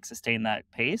harder to like sustain that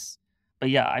pace. But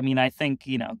yeah, I mean, I think,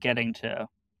 getting to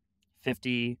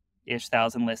 50-ish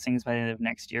thousand listings by the end of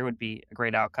next year would be a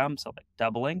great outcome. So like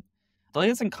doubling. To lay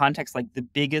this in context, like the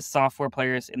biggest software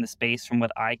players in the space, from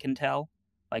what I can tell,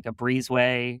 like a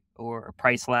Breezeway or a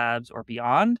Price Labs or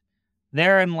beyond,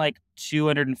 they're in like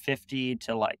 250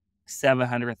 to like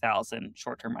 700,000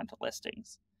 short-term rental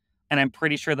listings. And I'm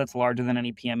pretty sure that's larger than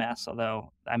any PMS,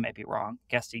 although I might be wrong.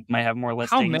 Guess you might have more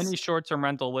How many listings. short-term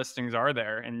rental listings are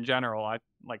there in general?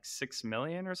 Like 6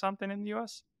 million or something in the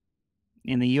US?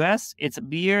 In the US,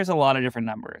 there's a lot of different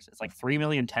numbers. It's like 3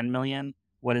 million, 10 million.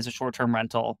 What is a short-term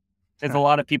rental? There's a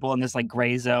lot of people in this like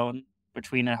gray zone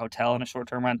between a hotel and a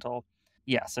short-term rental.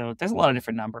 Yeah, so there's a lot of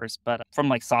different numbers, but from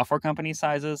like software company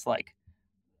sizes, like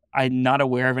I'm not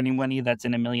aware of anybody that's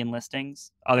in a million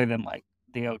listings other than like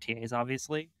the OTAs,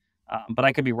 obviously. But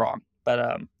I could be wrong.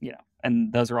 But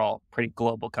and those are all pretty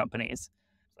global companies,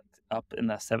 like up in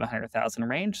the 700,000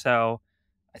 range. So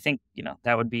I think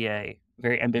that would be a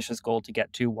very ambitious goal to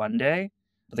get to one day.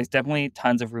 But there's definitely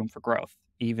tons of room for growth,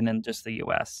 even in just the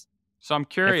U.S. So I'm If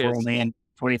we're curious. only in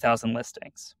 20,000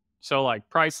 listings. So like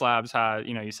Price Labs had,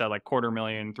 you said like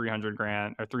 250,000, 300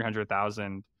 grand or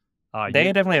 300,000. They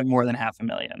You definitely have more than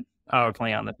 500,000. oh, okay.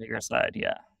 Definitely on the bigger side.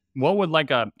 Yeah. What would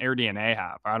like a AirDNA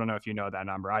have? I don't know if you know that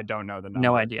number. I don't know the No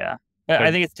number. idea. But I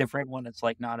Because think it's different when it's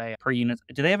like not a per unit.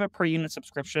 Do they have a per unit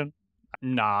subscription?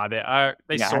 nah, they Yeah,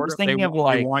 I'm sort just of they thinking of they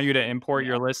like, want you to import yeah,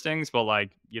 your listings, but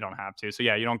like you don't have to. So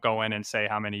yeah, you don't go in and say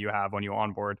how many you have when you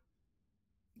onboard.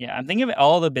 yeah. I'm thinking of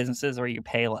all the businesses where you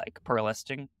pay like per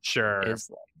listing Sure. is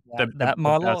like The that the, that the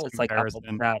model. best It's like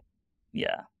comparison. that.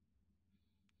 Yeah.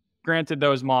 granted,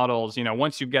 those models,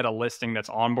 once you get a listing that's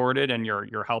onboarded and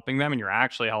you're helping them and you're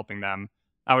actually helping them,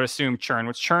 I would assume churn,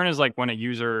 which churn is like when a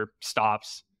user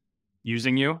stops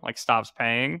using you, like stops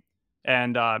paying.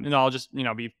 And I'll just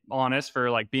be honest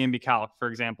for like BNBCalc, for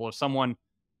example, if someone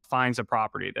finds a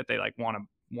property that they like want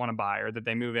to buy or that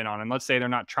they move in on, and let's say they're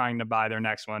not trying to buy their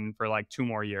next one for like 2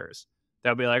 more years,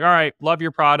 they'll be like, all right, love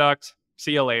your product,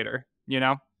 see you later.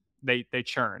 They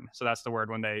churn, so that's the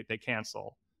word when they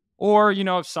cancel. Or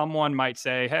if someone might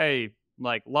say, hey,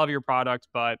 like love your product,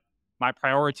 but my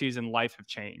priorities in life have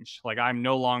changed. Like I'm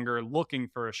no longer looking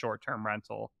for a short term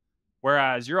rental.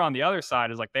 Whereas you're on the other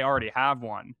side is like they already have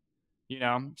one,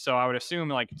 So I would assume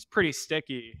like it's pretty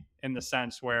sticky in the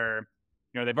sense where,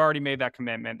 they've already made that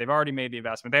commitment, they've already made the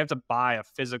investment. They have to buy a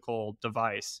physical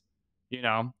device,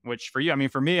 which for you, I mean,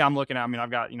 for me, I'm looking at, I mean,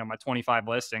 I've got, my 25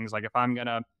 listings. Like if I'm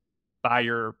gonna buy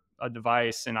a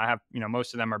device and I have,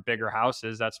 most of them are bigger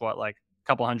houses, that's what, like a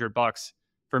couple $100.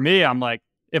 For me, I'm like,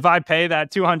 if I pay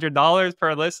that $200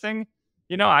 per listing,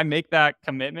 I make that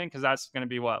commitment because that's going to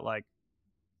be what, like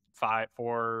 5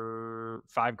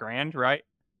 grand, right?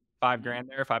 5 grand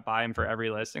there if I buy them for every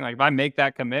listing. Like if I make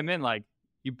that commitment, like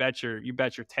you bet your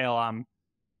tail I'm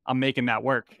making that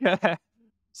work.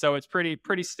 So it's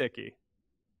pretty sticky.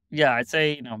 Yeah, I'd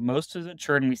say, most of the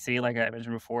churn we see, like I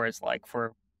mentioned before, is like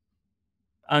for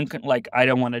like I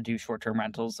don't want to do short-term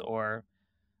rentals or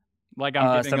Like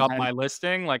I'm giving up sometimes my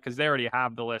listing, like because they already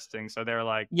have the listing, so they're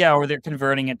like, yeah, or they're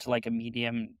converting it to like a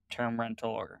medium-term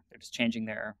rental, or they're just changing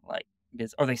their like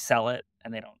or they sell it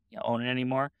and they don't own it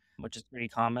anymore, which is pretty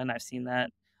common. I've seen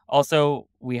that. Also,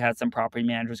 we had some property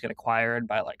managers get acquired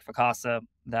by like Vacasa.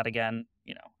 That again,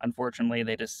 unfortunately,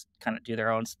 they just kind of do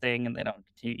their own thing and they don't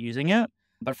continue using it.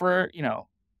 But for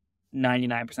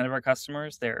 99% of our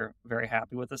customers, they're very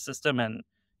happy with the system. And,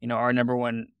 our number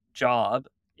one job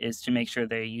is to make sure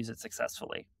they use it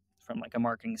successfully from like a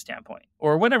marketing standpoint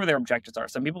or whatever their objectives are.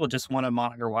 Some people just want to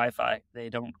monitor Wi-Fi. They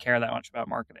don't care that much about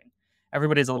marketing.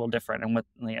 Everybody's a little different and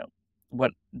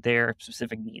what their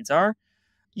specific needs are.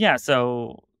 Yeah.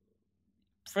 So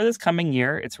for this coming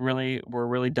year, we're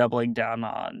really doubling down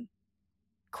on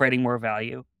creating more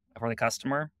value for the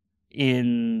customer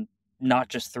in not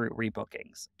just through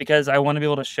rebookings, because I want to be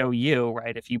able to show you,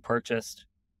 right, if you purchased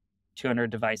 200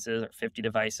 devices or 50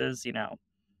 devices,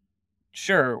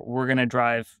 sure, we're going to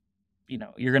drive,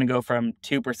 you're going to go from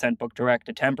 2% book direct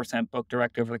to 10% book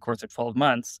direct over the course of 12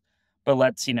 months. But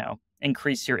let's,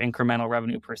 increase your incremental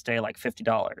revenue per stay like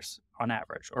 $50 on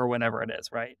average or whatever it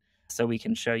is, right? So we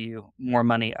can show you more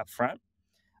money up front.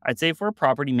 I'd say for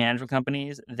property management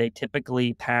companies, they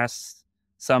typically pass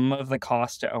some of the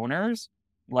cost to owners,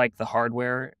 like the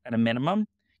hardware at a minimum,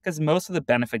 because most of the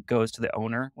benefit goes to the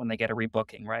owner when they get a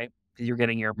rebooking, right? Because you're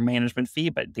getting your management fee,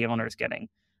 but the owner is getting,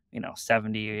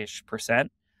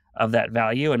 70-ish% of that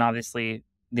value. And obviously,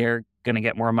 they're going to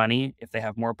get more money if they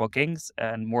have more bookings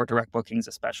and more direct bookings,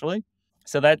 especially.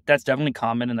 So that's definitely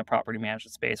common in the property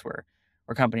management space where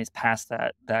companies pass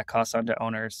that cost on to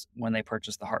owners when they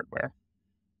purchase the hardware.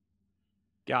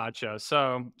 gotcha.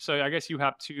 So I guess you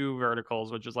have two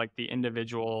verticals, which is like the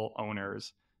individual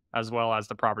owners as well as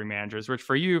the property managers, which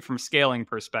for you from scaling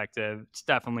perspective, it's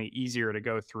definitely easier to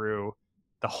go through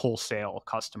the wholesale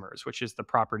customers, which is the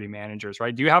property managers,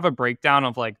 right? Do you have a breakdown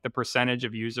of like the percentage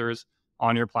of users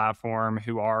on your platform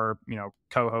who are,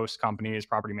 co-host companies,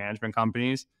 property management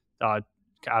companies,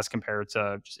 as compared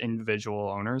to just individual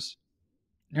owners?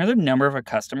 Another number of our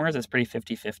customers is pretty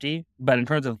 50-50, but in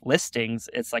terms of listings,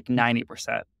 it's like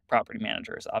 90% property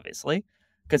managers, obviously,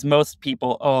 because most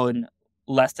people own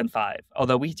less than 5.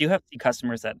 Although we do have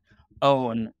customers that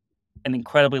own an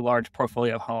incredibly large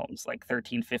portfolio of homes, like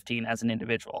 13, 15 as an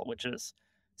individual, which is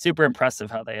super impressive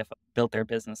how they have built their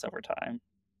business over time.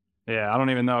 Yeah, I don't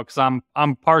even know because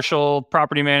I'm partial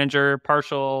property manager,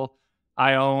 partial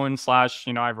I own slash,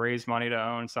 I've raised money to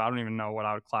own, so I don't even know what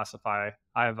I would classify.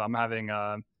 I'm having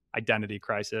a identity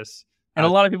crisis. And a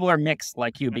As lot of people are mixed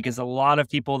like you because a lot of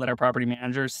people that are property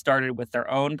managers started with their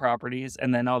own properties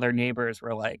and then all their neighbors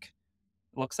were like,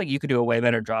 looks like you could do a way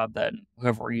better job than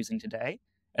whoever we're using today.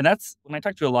 And that's when I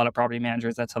talk to a lot of property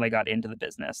managers, that's how they got into the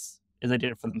business, is they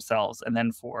did it for themselves and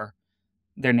then for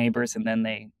their neighbors, and then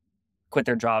they quit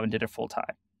their job and did it full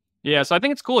time. Yeah, so I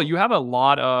think it's cool. You have a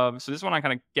lot of so this one I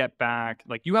kind of get back.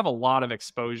 Like you have a lot of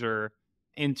exposure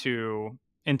into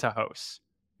hosts.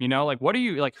 Like what are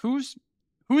you like who's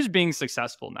being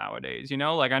successful nowadays?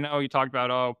 Like I know you talked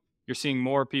about you're seeing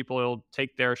more people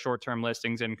take their short-term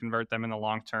listings and convert them into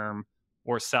long-term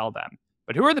or sell them.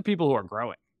 But who are the people who are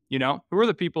growing? Who are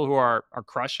the people who are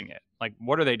crushing it? Like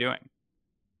what are they doing?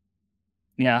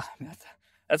 Yeah,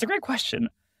 that's a great question.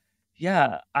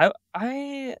 Yeah,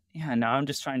 yeah, no, I'm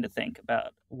just trying to think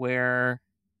about where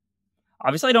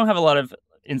obviously I don't have a lot of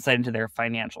insight into their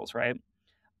financials, right?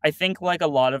 I think like a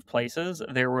lot of places,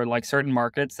 there were like certain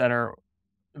markets that are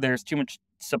there's too much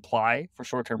supply for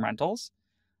short-term rentals.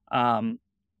 Um,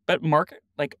 but market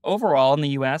like overall in the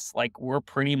US, like we're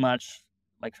pretty much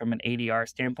like from an ADR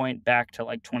standpoint back to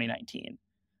like 2019.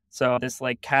 So this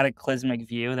like cataclysmic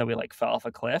view that we like fell off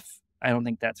a cliff, I don't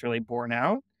think that's really borne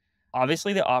out.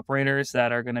 Obviously, the operators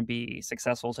that are going to be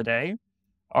successful today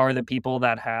are the people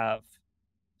that have,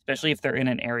 especially if they're in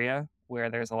an area where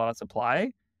there's a lot of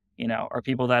supply, are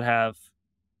people that have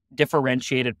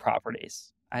differentiated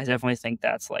properties. I definitely think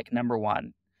that's like number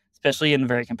one, especially in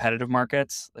very competitive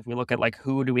markets. If we look at like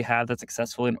who do we have that's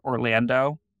successful in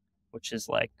Orlando, which is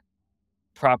like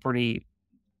property,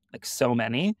 like so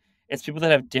many, it's people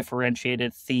that have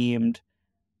differentiated, themed,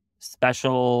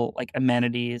 special like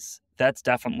amenities. That's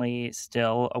definitely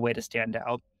still a way to stand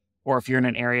out. Or if you're in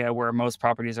an area where most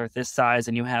properties are this size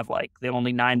and you have like the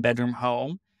only 9-bedroom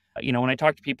home, when I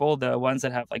talk to people, the ones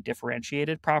that have like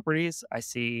differentiated properties, I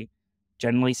see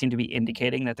generally seem to be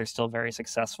indicating that they're still very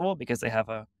successful because they have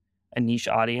a niche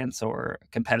audience or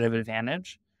competitive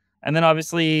advantage. And then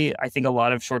obviously, I think a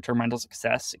lot of short term rental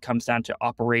success it comes down to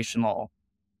operational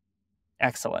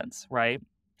excellence, right?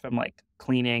 From like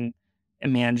cleaning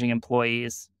and managing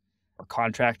employees or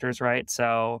contractors, right?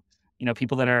 So,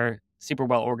 people that are super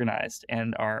well organized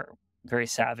and are very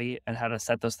savvy at how to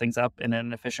set those things up in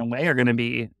an efficient way are going to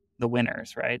be the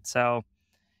winners, right? So,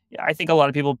 yeah, I think a lot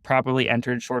of people probably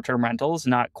entered short-term rentals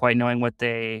not quite knowing what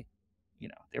they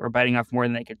were biting off more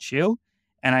than they could chew.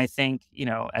 And I think,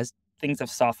 as things have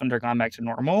softened or gone back to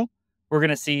normal, we're going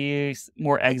to see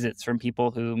more exits from people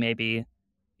who maybe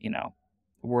you know,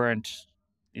 weren't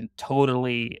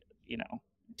totally,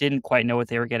 didn't quite know what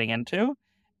they were getting into,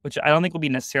 which I don't think will be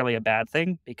necessarily a bad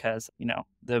thing because,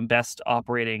 the best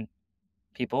operating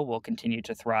people will continue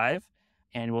to thrive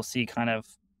and we'll see kind of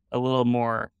a little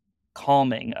more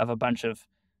calming of a bunch of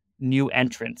new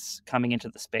entrants coming into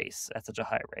the space at such a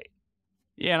high rate.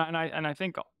 Yeah, and I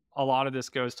think a lot of this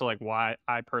goes to like why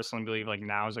I personally believe like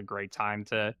now is a great time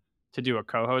to do a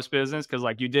co-host business because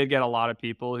like you did get a lot of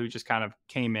people who just kind of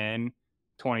came in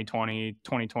 2020,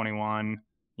 2021,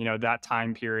 that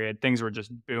time period. Things were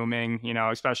just booming,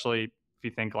 especially if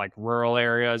you think like rural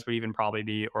areas, but even probably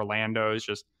the Orlando's,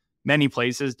 just many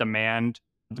places demand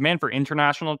for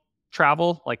international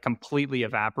travel like completely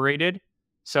evaporated. Yeah.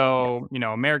 So,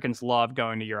 Americans love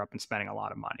going to Europe and spending a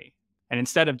lot of money. And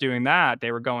instead of doing that,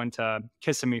 they were going to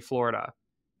Kissimmee, Florida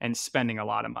and spending a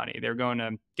lot of money. They were going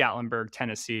to Gatlinburg,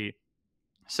 Tennessee.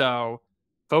 So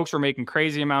folks were making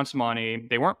crazy amounts of money.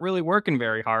 They weren't really working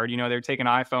very hard. They were taking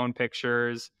iPhone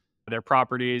pictures. Their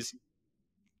properties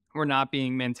were not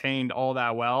being maintained all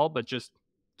that well, but just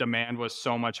demand was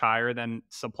so much higher than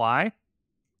supply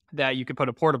that you could put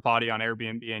a porta potty on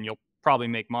Airbnb and you'll probably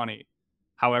make money.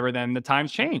 However, then the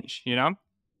times change.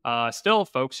 Still,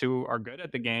 folks who are good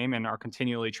at the game and are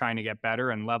continually trying to get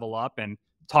better and level up and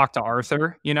talk to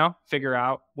Arthur, figure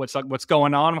out what's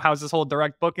going on. How's this whole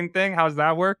direct booking thing? How's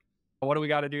that work? What do we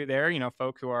got to do there?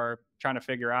 Folk who are trying to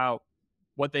figure out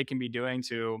what they can be doing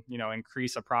to,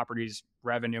 increase a property's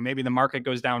revenue. Maybe the market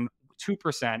goes down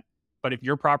 2%, but if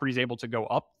your property is able to go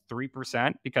up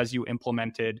 3% because you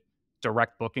implemented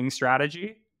direct booking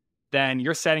strategy, then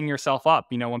you're setting yourself up.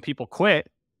 When people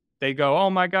quit, they go, "Oh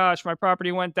my gosh, my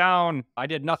property went down. I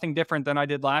did nothing different than I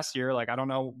did last year. Like, I don't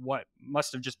know what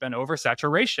must have just been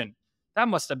oversaturation. That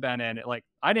must have been in it. Like,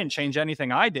 I didn't change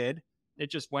anything I did. It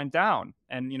just went down.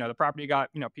 And, the property got,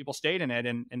 people stayed in it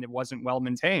and it wasn't well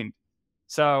maintained.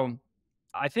 So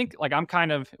I think like I'm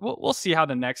kind of we'll see how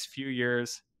the next few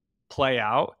years play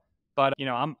out. But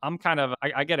I'm kind of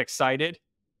I get excited.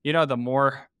 The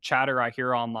more chatter I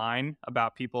hear online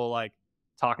about people like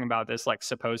talking about this like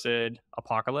supposed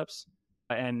apocalypse,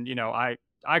 and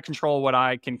I control what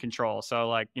I can control. So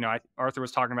like Arthur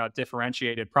was talking about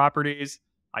differentiated properties.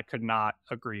 I could not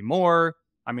agree more.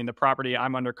 I mean, the property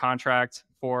I'm under contract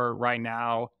for right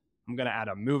now, I'm gonna add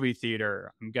a movie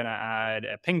theater. I'm gonna add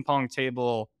a ping pong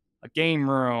table, a game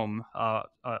room,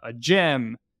 a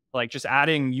gym, like just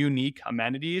adding unique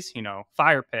amenities,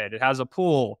 fire pit, it has a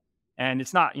pool, and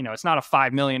it's not a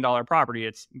 $5 million property.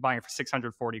 It's buying for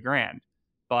 640 grand,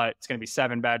 but it's going to be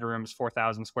 7 bedrooms,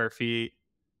 4,000 square feet.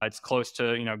 It's close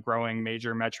to, growing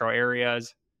major metro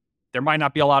areas. There might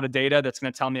not be a lot of data that's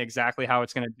going to tell me exactly how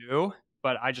it's going to do,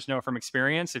 but I just know from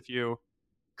experience, if you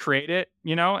create it,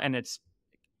 and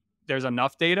there's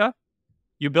enough data,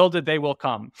 you build it, they will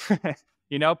come.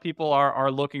 People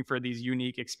are looking for these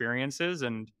unique experiences.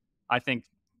 And I think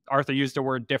Arthur used the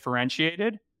word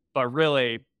differentiated, but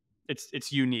really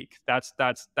it's unique. That's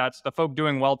the folk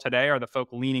doing well today are the folk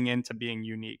leaning into being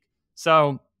unique.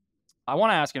 So I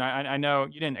want to ask you, I know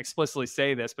you didn't explicitly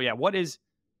say this, but yeah, what is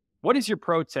your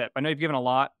pro tip? I know you've given a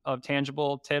lot of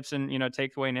tangible tips and,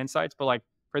 takeaway and insights, but like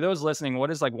for those listening,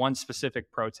 what is like one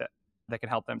specific pro tip that can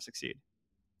help them succeed?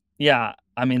 Yeah,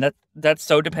 I mean, that's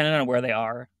so dependent on where they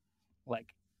are,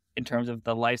 like, in terms of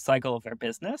the life cycle of their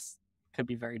business, could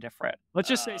be very different. Let's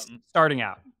just say starting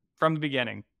out from the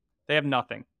beginning, they have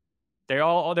nothing.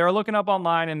 They're looking up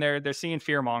online and they're seeing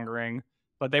fear mongering,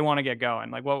 but they want to get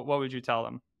going. Like what would you tell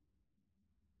them?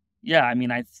 Yeah, I mean,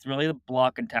 it's really the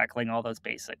block and tackling all those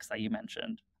basics that you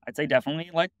mentioned. I'd say definitely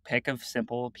like pick a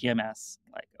simple PMS,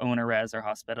 like owner res or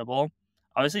hospitable.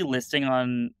 Obviously, listing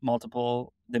on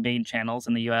multiple the main channels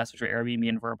in the US, which are Airbnb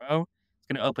and Vrbo, it's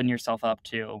going to open yourself up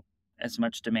to as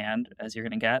much demand as you're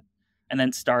going to get, and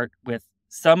then start with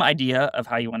some idea of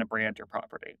how you want to brand your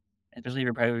property, especially if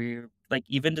you're probably like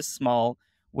even just small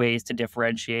ways to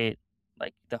differentiate.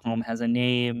 Like the home has a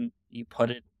name, you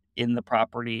put it in the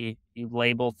property, you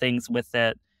label things with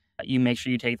it, you make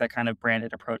sure you take that kind of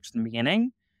branded approach in the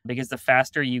beginning because the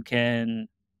faster you can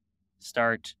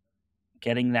start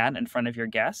getting that in front of your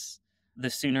guests, the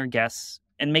sooner guests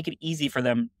and make it easy for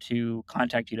them to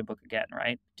contact you to book again,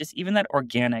 right? Just even that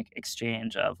organic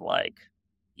exchange of like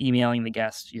emailing the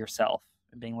guest yourself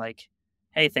and being like,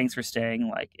 hey, thanks for staying.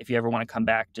 Like, if you ever want to come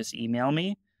back, just email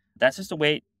me. That's just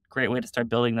great way to start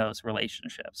building those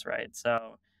relationships, right?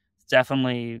 So it's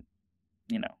definitely,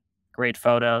 great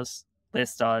photos,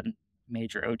 list on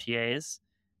major OTAs,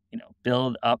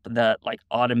 build up the like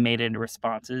automated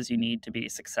responses you need to be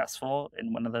successful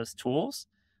in one of those tools,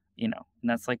 and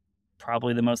that's like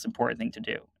probably the most important thing to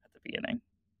do at the beginning.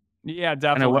 Yeah, I know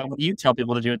definitely. what do you tell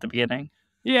people to do at the beginning?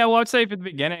 Yeah, well, I'd say at the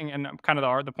beginning, and kind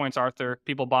of the points Arthur,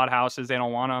 people bought houses, they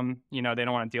don't want them, they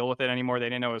don't want to deal with it anymore. They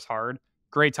didn't know it was hard.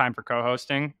 Great time for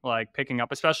co-hosting, like picking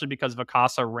up, especially because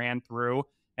Vacasa ran through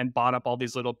and bought up all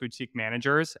these little boutique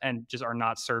managers and just are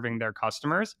not serving their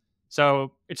customers.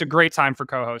 So it's a great time for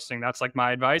co-hosting. That's like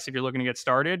my advice. If you're looking to get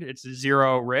started, it's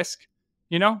zero risk.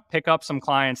 Pick up some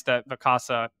clients that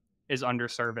Vacasa is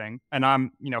underserving.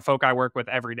 And folk I work with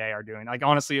every day are doing. Like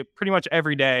honestly, pretty much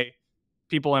every day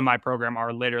people in my program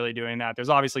are literally doing that. There's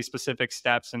obviously specific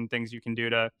steps and things you can do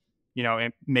to,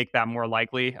 make that more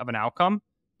likely of an outcome,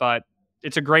 but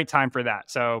it's a great time for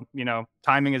that. So,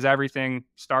 timing is everything.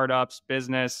 Startups,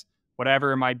 business,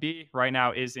 whatever it might be, right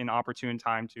now is an opportune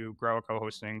time to grow a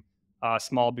co-hosting,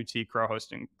 small boutique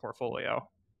co-hosting portfolio.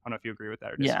 I don't know if you agree with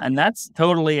that or Yeah, disagree. and that's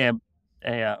totally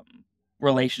a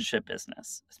relationship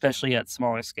business, especially at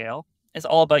smaller scale. It's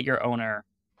all about your owner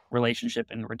relationship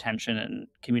and retention and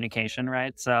communication,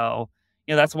 right? So,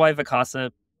 that's why Vacasa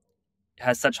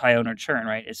has such high owner churn,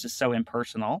 right? It's just so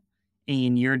impersonal.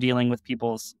 And you're dealing with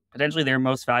people's potentially their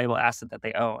most valuable asset that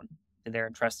they own. And they're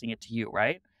entrusting it to you,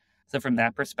 right? So from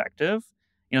that perspective,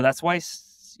 that's why,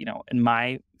 in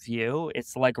my view,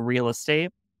 it's like real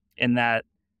estate in that,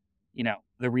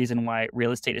 the reason why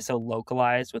real estate is so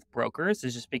localized with brokers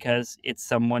is just because it's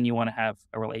someone you want to have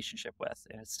a relationship with.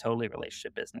 And it's totally a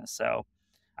relationship business. So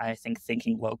I think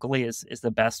thinking locally is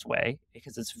the best way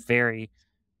because it's very,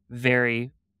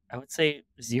 very, I would say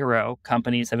zero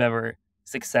companies have ever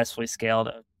successfully scaled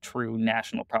a true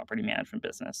national property management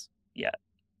business yet.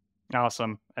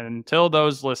 Awesome. And until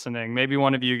those listening, maybe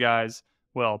one of you guys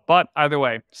will. But either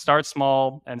way, start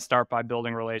small and start by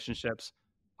building relationships.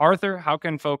 Arthur, how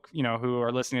can folk, who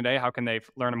are listening today, how can they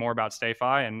learn more about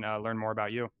StayFi and learn more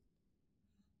about you?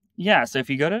 Yeah. So if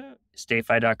you go to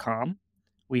stayfi.com,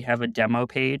 we have a demo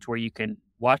page where you can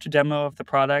watch a demo of the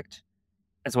product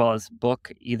as well as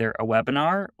book either a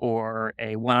webinar or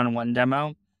a one on one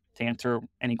demo to answer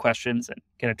any questions and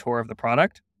get a tour of the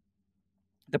product.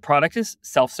 The product is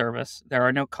self-service. There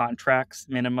are no contracts,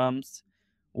 minimums,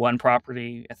 one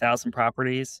property, 1,000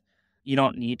 properties. You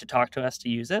don't need to talk to us to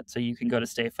use it. So you can go to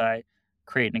StayFi,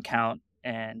 create an account,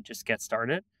 and just get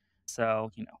started.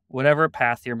 So, whatever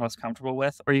path you're most comfortable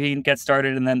with, or you can get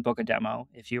started and then book a demo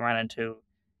if you run into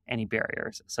any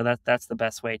barriers. So that's the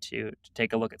best way to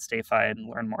take a look at StayFi and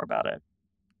learn more about it.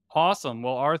 Awesome.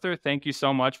 Well, Arthur, thank you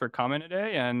so much for coming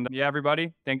today. And yeah,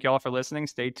 everybody, thank you all for listening.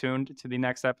 Stay tuned to the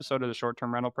next episode of the Short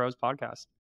Term Rental Pros podcast.